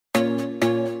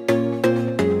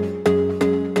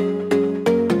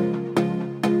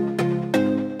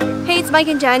it's Mike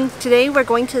and Jen. Today we're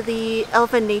going to the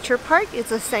Elephant Nature Park.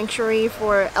 It's a sanctuary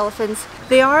for elephants.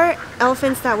 They are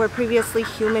elephants that were previously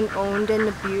human-owned and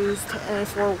abused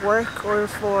for work or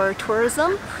for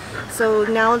tourism. So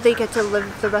now they get to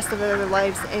live the rest of their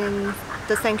lives in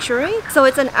the sanctuary. So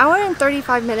it's an hour and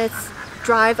 35 minutes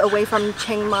drive away from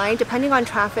Chiang Mai, depending on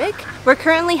traffic. We're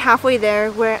currently halfway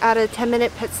there. We're at a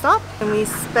 10-minute pit stop, and we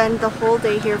spend the whole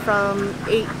day here from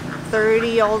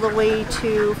 8:30 all the way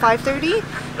to 5:30.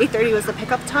 8:30 was the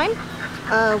pickup time.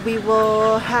 We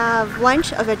will have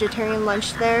lunch, a vegetarian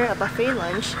lunch there, a buffet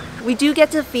lunch. We do get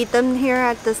to feed them here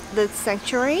at the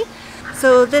sanctuary.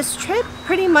 So this trip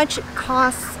pretty much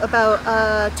costs about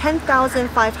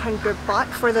 10,500 baht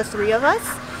for the three of us.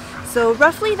 So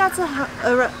roughly that's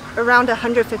around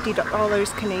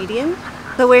 $150 Canadian.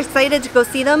 So we're excited to go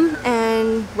see them,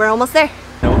 and we're almost there.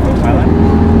 No, from Thailand.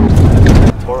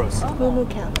 Toros.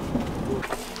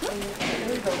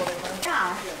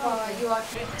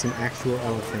 It's an actual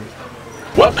elephant.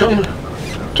 Welcome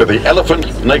to the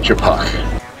Elephant Nature Park. Oh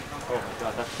my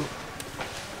god, that's cool.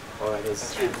 Oh, that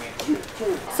is.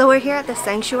 So we're here at the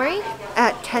sanctuary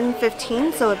at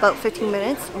 10:15, so about 15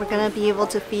 minutes. We're gonna be able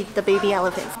to feed the baby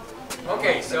elephants.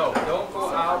 Okay, so don't go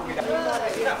out without.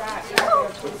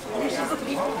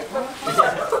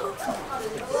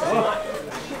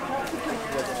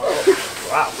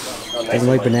 Wow. Doesn't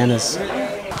like bananas.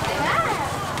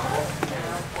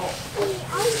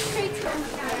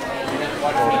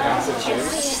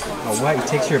 Oh, what? He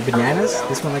takes your bananas?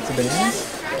 This one likes the bananas?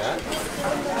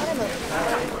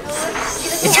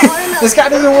 This guy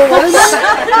doesn't want watermelon.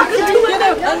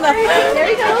 There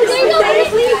you go. There you go.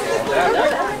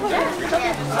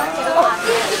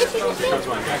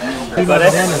 Eat my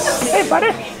bananas. Hey,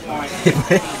 buddy.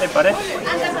 Hey, buddy.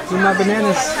 Eat my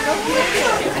bananas.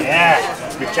 Yeah,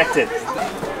 rejected.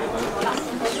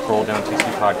 Scroll down to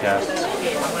some podcasts.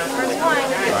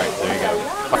 Alright, there you go.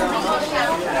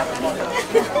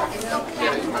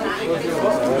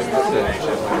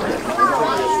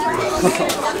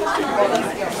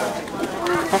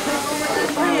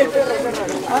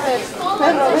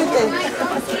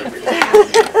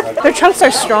 Their trunks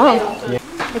are strong. Yeah.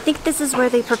 I think this is where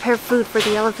they prepare food for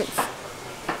the elephants.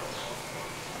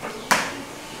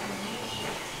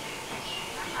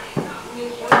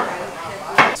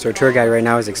 So our tour guide right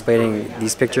now is explaining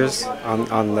these pictures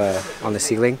on the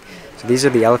ceiling. So these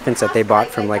are the elephants that they bought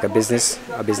from like a business,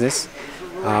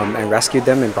 and rescued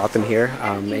them and brought them here.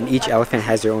 And each elephant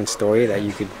has their own story that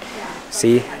you could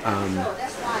see.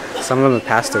 Some of them have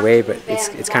passed away, but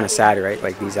it's kind of sad, right?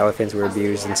 Like these elephants were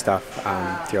abused and stuff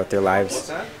throughout their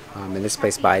lives. And this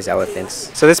place buys elephants.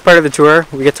 So this part of the tour,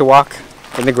 we get to walk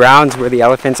in the grounds where the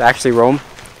elephants actually roam.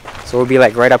 So we'll be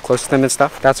like right up close to them and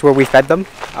stuff. That's where we fed them,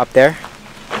 up there.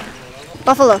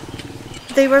 Buffalo.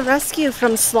 They were rescued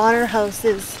from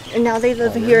slaughterhouses, and now they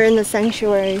live here in the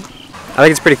sanctuary. I think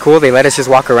it's pretty cool. They let us just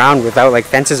walk around without like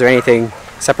fences or anything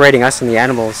separating us and the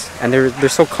animals. And they're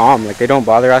so calm. Like they don't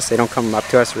bother us. They don't come up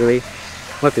to us really.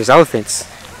 Look, there's elephants.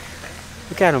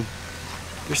 Look at them.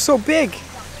 They're so big.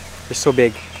 They're so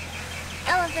big.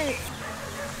 Elephants.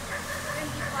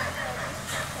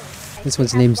 This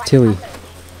one's name's Tilly.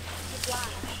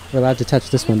 We're allowed to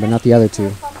touch this one, but not the other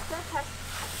two.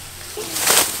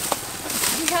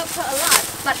 We help her a lot,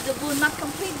 but the wound not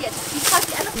complete yet because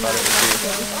the other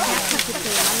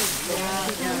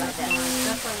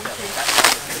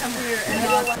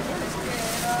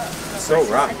So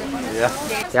rough. Yeah.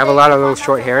 They have a lot of little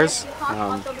short hairs,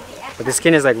 but the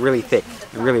skin is like really thick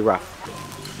and really rough.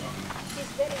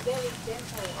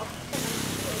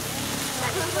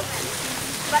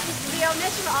 But it's real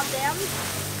nature of them.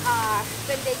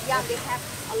 When they're young, they have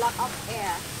a lot of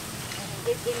air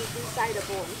inside the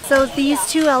bone. So these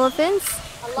two elephants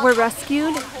were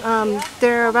rescued.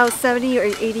 They're about 70 or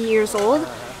 80 years old,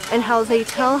 and how they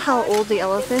tell how old the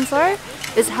elephants are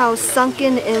is how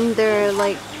sunken in their,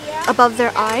 like, above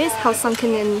their eyes, how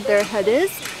sunken in their head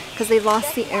is, because they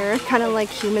lost the air, kind of like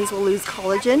humans will lose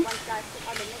collagen.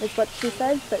 That's what she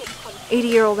said, but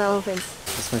 80-year-old elephants.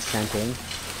 This one's champagne.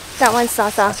 That one's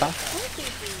Sasa.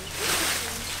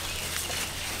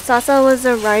 Sasa was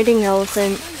a riding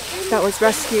elephant that was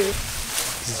rescued.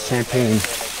 This is champagne.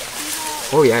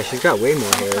 Oh yeah, she's got way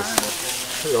more hairs.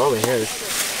 Look at all the hairs.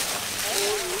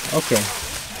 Okay.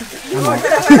 I'm out.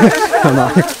 I'm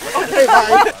out. Okay,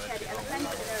 bye.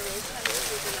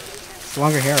 It's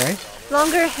longer hair, right?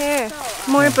 Longer hair,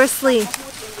 more bristly.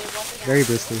 Very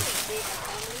bristly.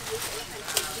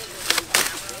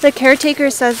 The caretaker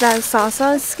says that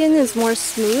Sasa's skin is more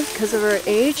smooth because of her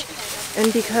age,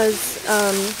 and because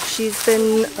she's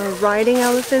been a riding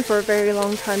elephant for a very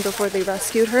long time before they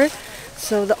rescued her.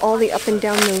 So all the up and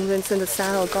down movements in the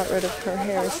saddle got rid of her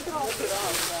hairs.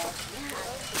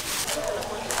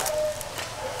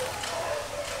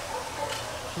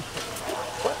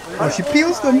 Oh, she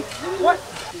peels them. What?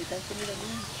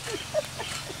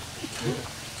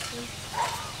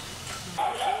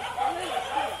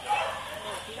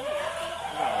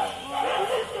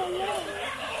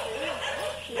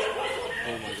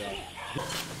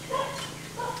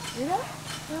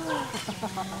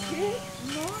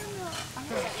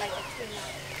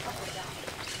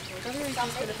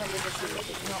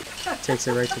 Takes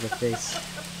it right to the face.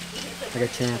 Like a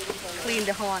champ. Clean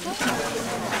the horn.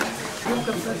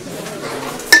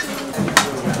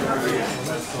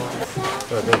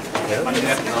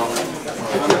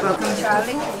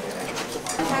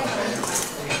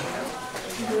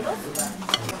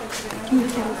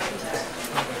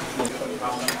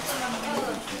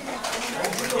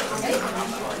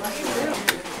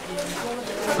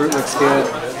 Fruit looks good.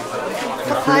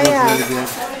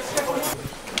 Papaya.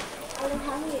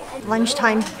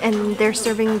 Lunchtime, and they're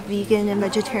serving vegan and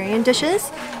vegetarian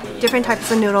dishes. Different types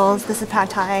of noodles. This is pad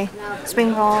thai,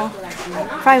 spring roll,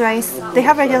 fried rice. They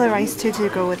have regular rice too to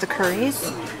go with the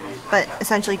curries, but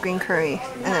essentially green curry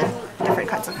and then different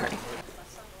kinds of curry.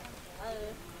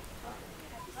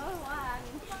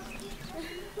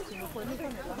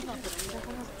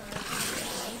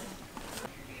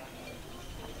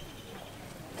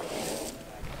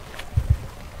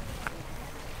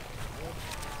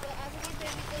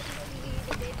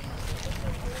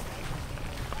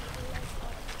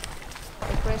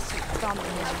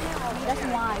 That's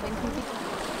why when people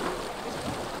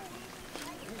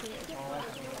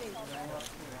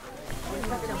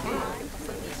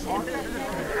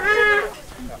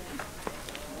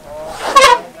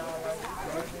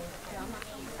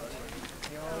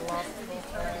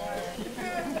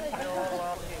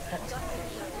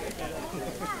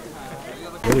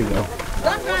Here we go.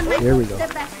 Here we go.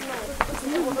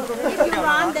 if you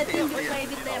run, that thing will play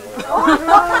with them.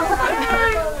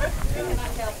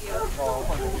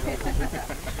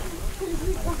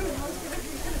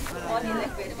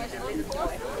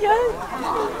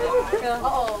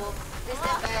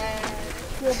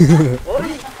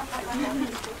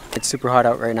 It's super hot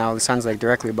out right now. The sun's like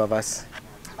directly above us.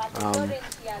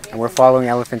 And we're following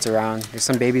elephants around. There's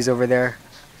some babies over there.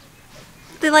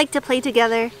 They like to play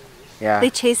together. Yeah. They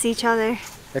chase each other.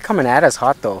 They're coming at us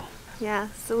hot though. Yeah,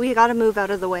 so we gotta move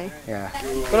out of the way. Yeah.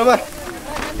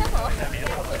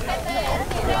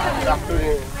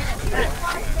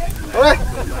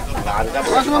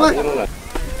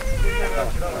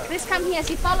 Please come here.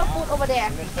 She follow food over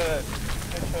there.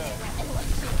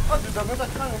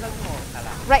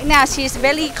 Right now, she's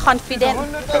very confident.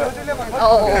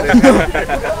 Oh.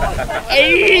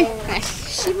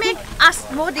 She make us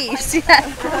body. You see that?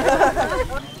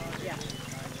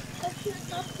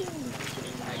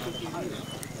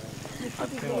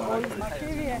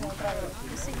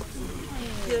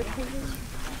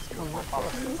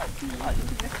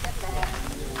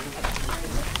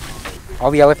 All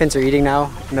the elephants are eating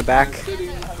now in the back.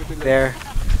 They're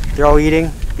all eating.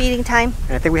 Feeding time.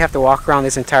 And I think we have to walk around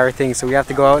this entire thing, so we have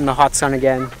to go out in the hot sun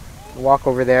again. Walk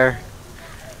over there.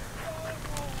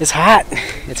 It's hot.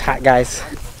 It's hot, guys.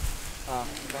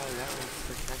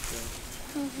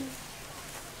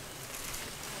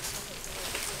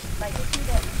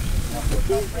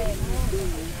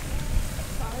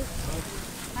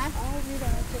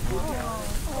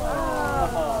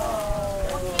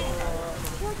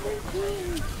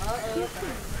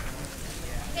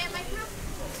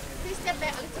 Please step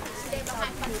back a little bit. Stay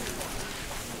behind.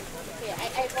 Okay,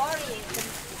 I worry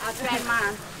our grandma.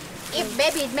 If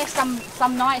baby makes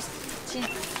some noise, she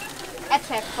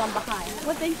attack from behind.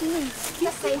 What they doing?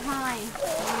 Just say hi.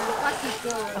 What is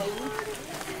good?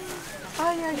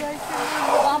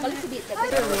 Warm a little bit.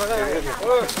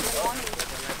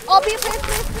 Oh, please.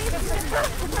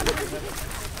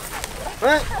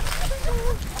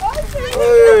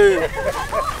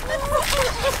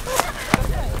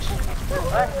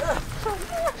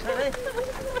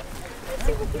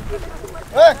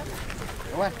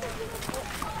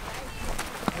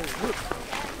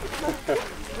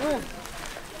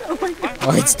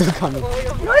 Oh, it's still coming.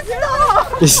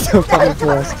 It's still coming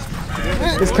for us.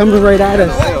 It's coming right at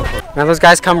us. Now those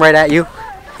guys come right at you.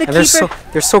 And they're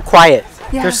so quiet.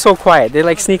 Yeah. They're so quiet. They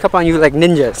like sneak up on you like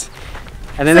ninjas.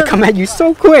 And then they come at you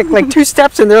so quick, like 2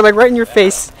 steps, and they're like right in your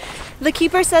face. The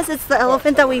keeper says it's the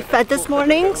elephant that we fed this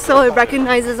morning, so it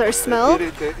recognizes our smell.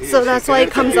 So that's why it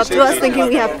comes up to us thinking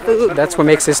we have food. That's what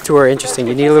makes this tour interesting.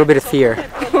 You need a little bit of fear.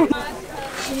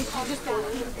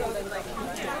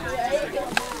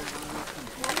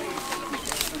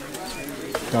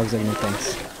 Dogs like no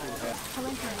thanks.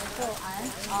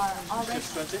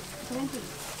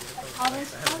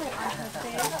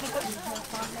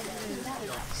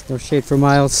 There's no shade for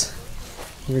miles.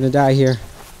 We're gonna die here.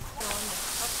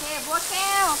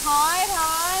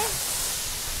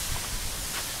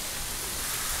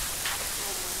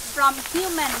 From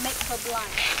human make her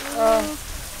blind.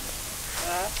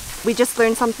 We just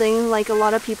learned something like a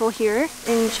lot of people here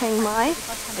in Chiang Mai.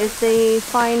 If they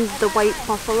find the white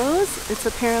buffaloes, it's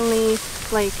apparently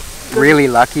like Really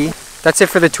lucky. That's it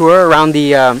for the tour around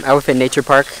the Elephant Nature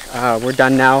Park. We're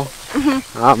done now.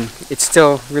 It's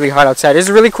still really hot outside. It's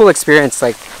a really cool experience.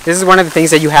 Like, this is one of the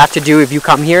things that you have to do if you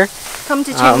come here. Come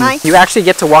to Chiang Mai. You actually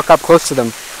get to walk up close to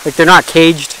them. Like, they're not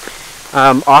caged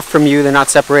off from you. They're not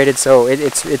separated. So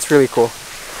it's really cool.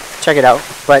 Check it out.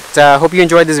 But hope you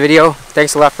enjoyed this video.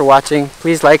 Thanks a lot for watching.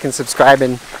 Please like and subscribe,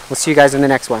 and we'll see you guys in the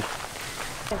next one.